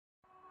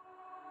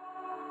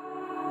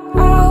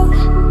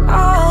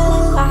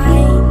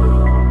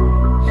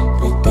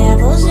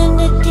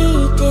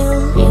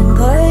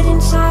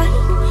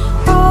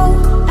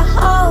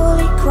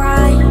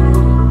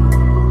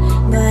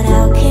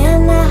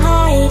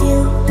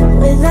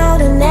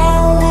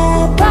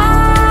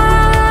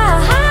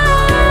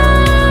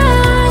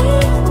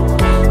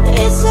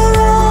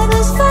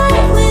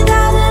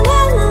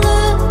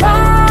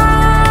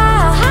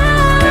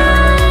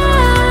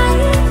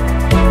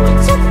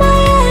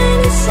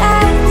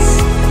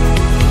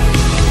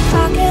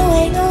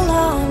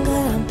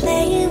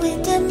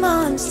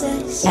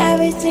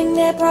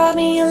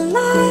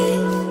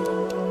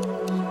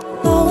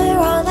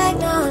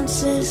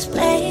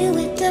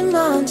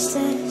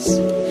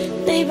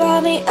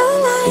brought me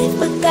alive,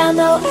 but got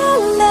no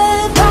alibi.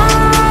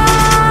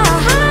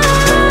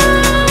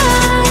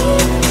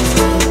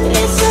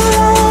 It's a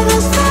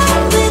lover's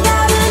fight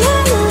without an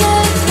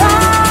alibi.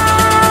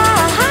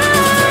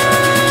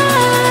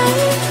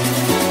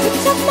 You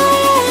took my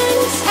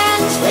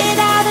innocence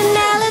without an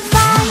alibi.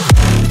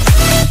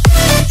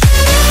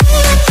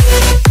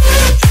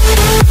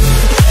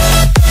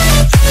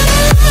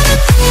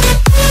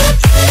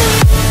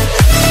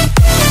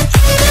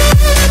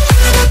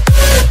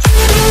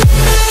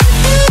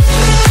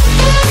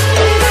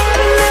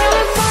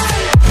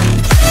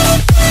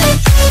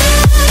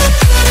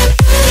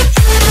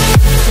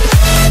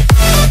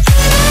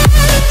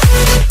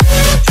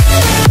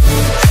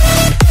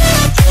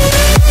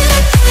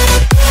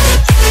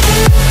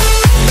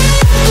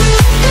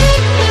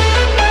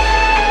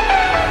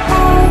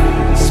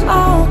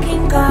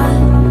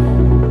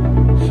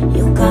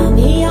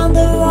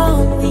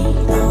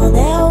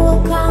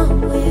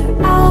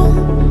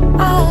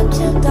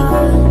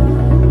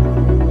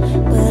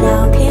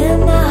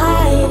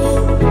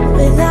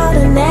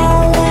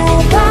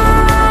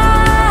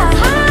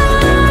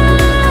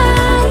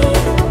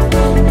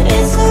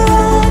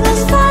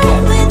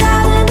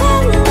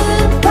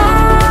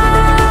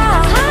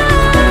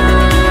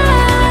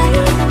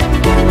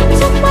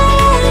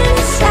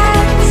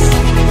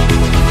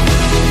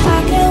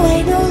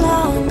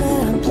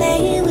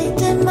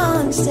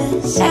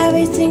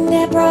 Everything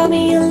that brought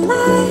me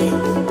alive.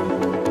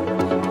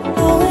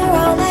 Oh, we're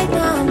all like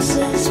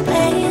monsters,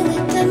 playing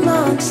with the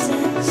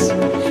monsters.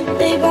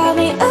 They brought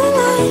me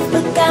alive,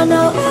 but got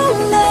no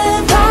alibi.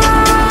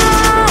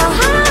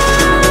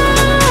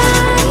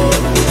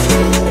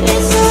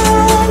 It's a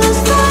lover's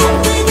fight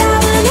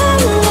without an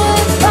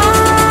alibi.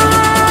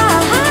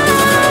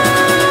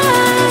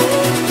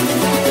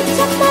 You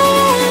took my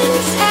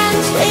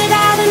innocence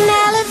without an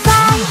alibi.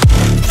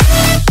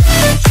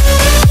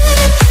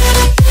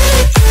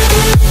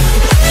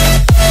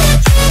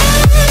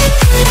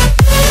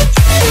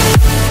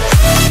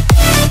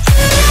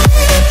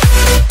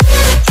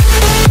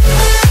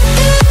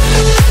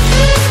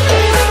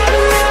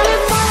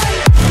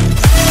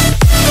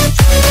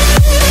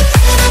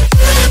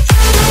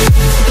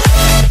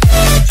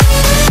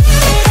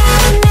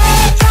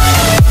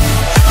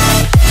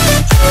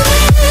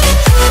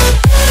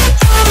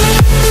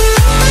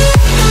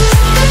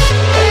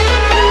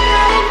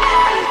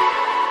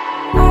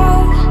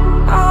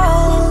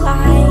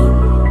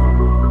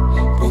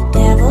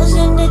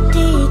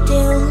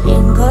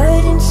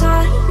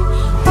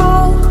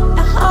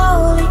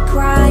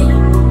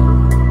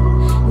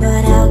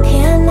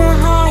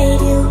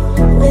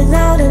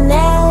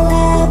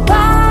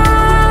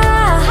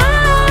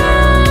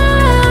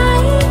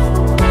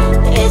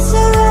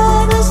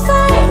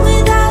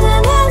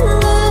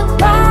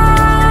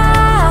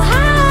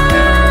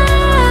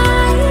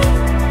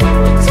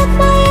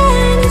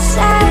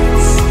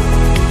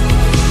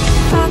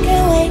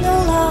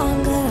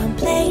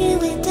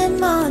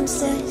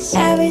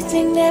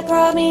 Everything that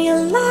brought me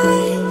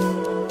alive.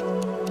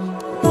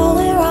 Oh,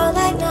 we're all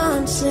like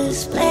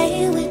monsters,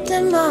 playing with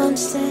the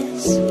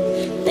monsters.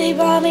 They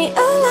brought me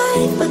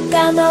alive, but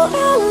got no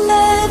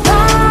alibi.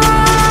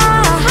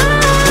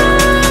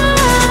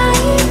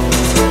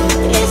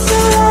 It's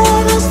a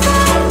lover's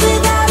fight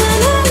without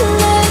an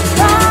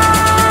alibi.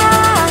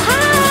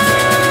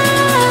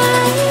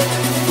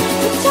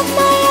 You took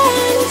my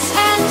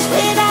innocence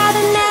without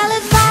an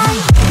alibi.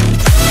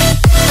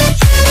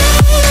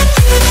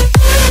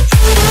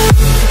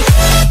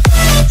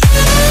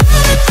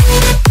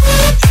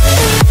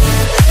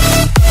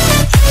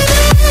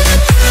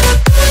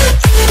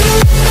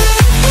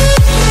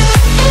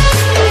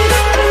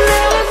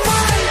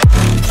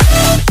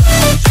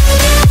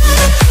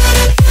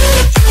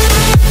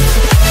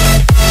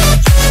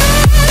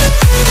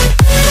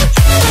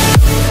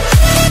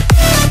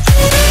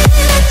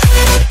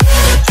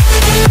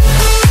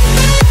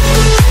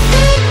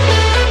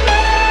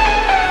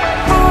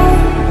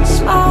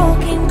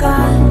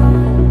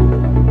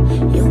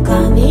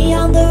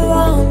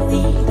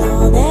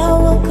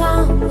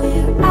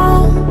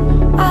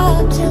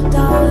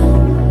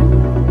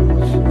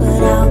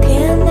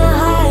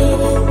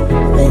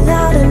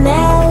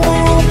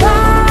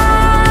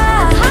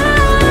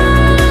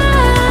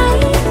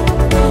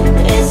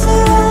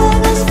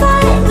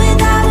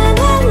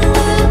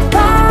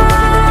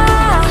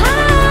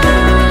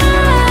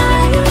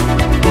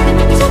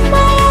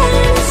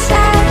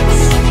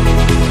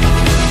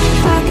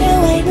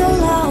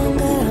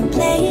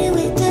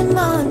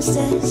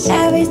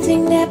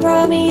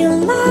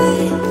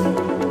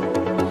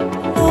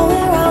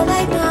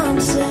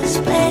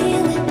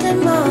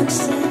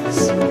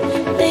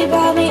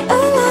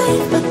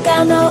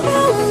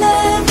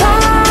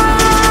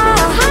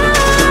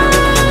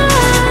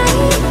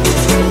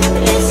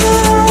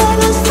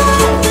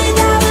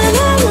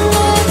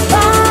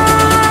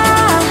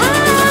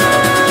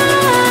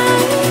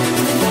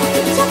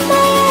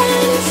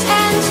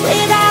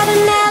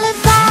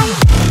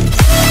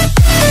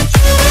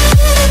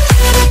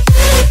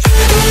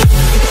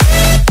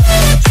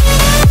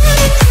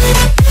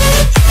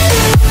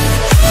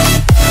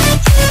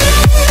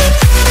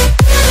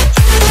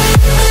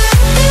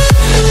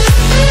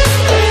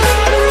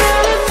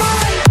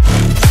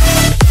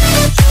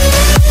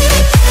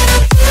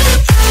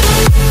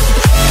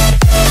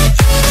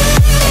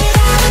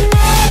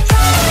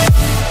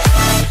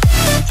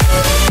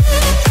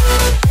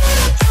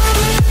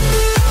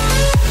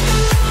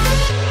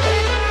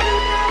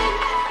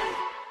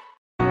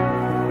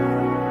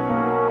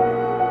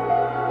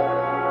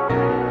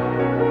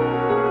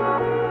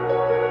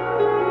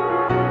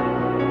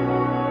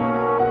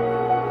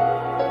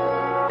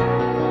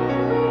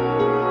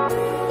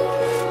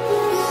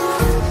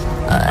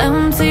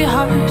 empty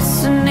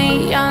hearts and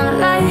neon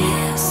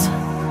lights.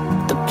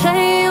 They're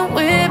playing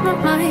with my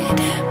mind.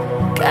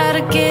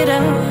 Gotta get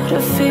out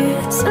of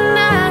here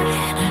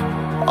tonight.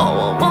 Oh,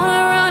 I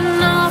wanna run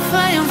off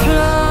and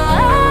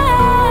fly.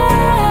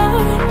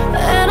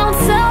 And I'll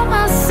tell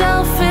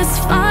myself it's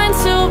fine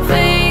to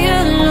be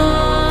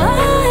alone,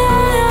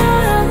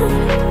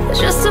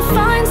 just to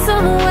find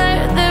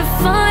somewhere that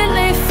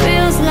finally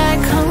feels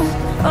like home.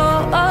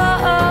 Oh,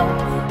 oh, oh.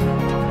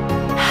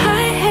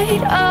 I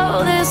hate all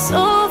this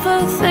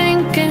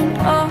overthinking.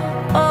 Oh,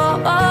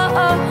 oh,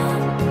 oh, oh.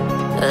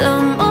 The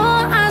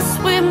more I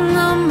swim,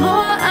 the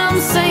more I'm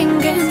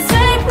sinking.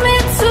 Take me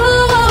to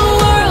a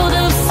world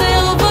of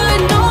silver.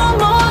 No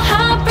more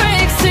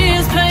heartbreaks,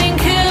 tears,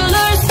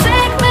 painkillers.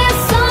 Take me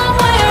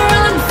somewhere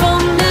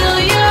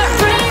unfamiliar.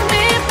 Bring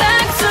me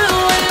back to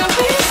where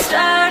we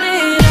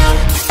started out.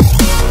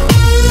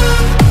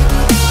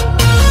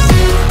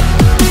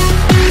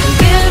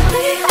 Get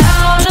me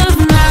out of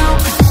now,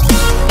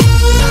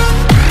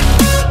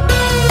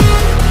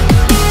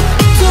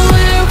 to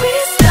where we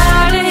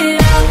started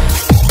out.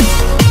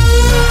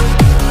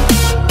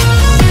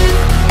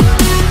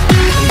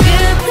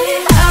 Get me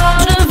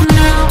out of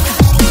now,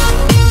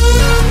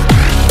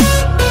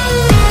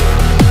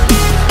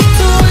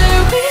 to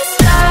where we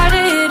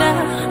started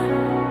out.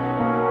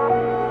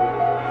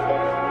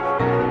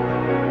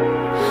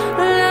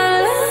 La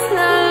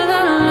la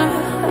la la,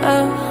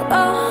 oh,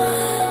 oh.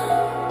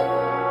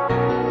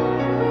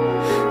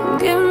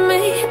 Get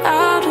me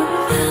out of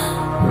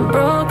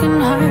broken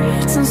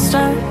hearts and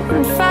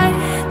starting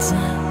fights,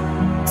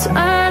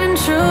 turning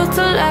truth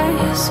to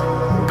lies.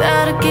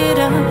 Gotta get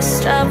up,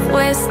 stop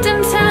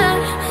wasting time.